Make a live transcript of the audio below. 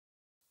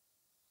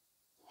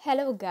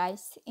Hello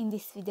guys, in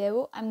this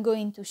video I'm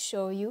going to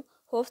show you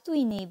how to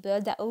enable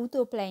the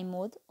autoplay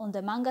mode on the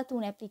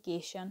MangaTOON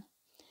application.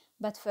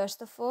 But first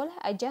of all,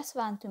 I just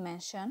want to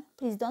mention,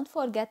 please don't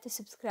forget to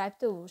subscribe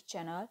to our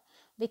channel,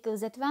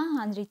 because at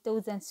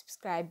 100,000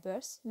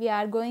 subscribers we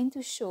are going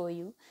to show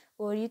you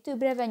our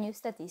YouTube revenue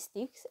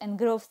statistics and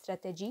growth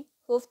strategy,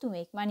 how to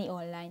make money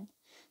online.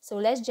 So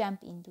let's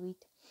jump into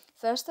it.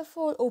 First of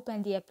all,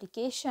 open the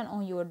application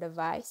on your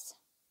device.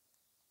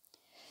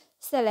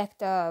 Select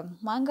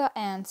Manga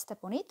and tap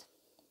on it.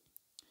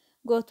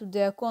 Go to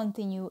the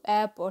Continue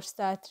App or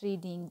Start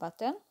Reading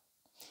button,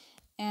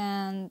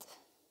 and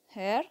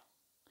here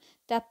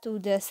tap to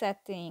the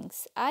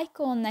Settings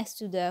icon next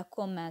to the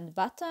Command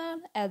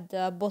button at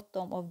the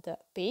bottom of the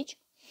page,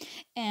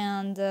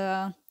 and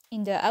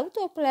in the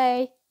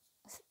Autoplay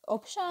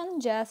option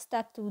just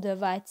tap to the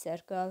white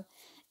circle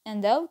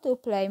and the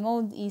autoplay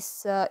mode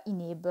is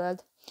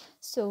enabled.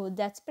 So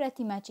that's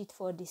pretty much it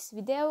for this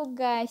video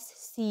guys.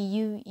 See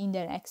you in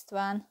the next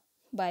one.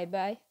 Bye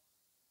bye.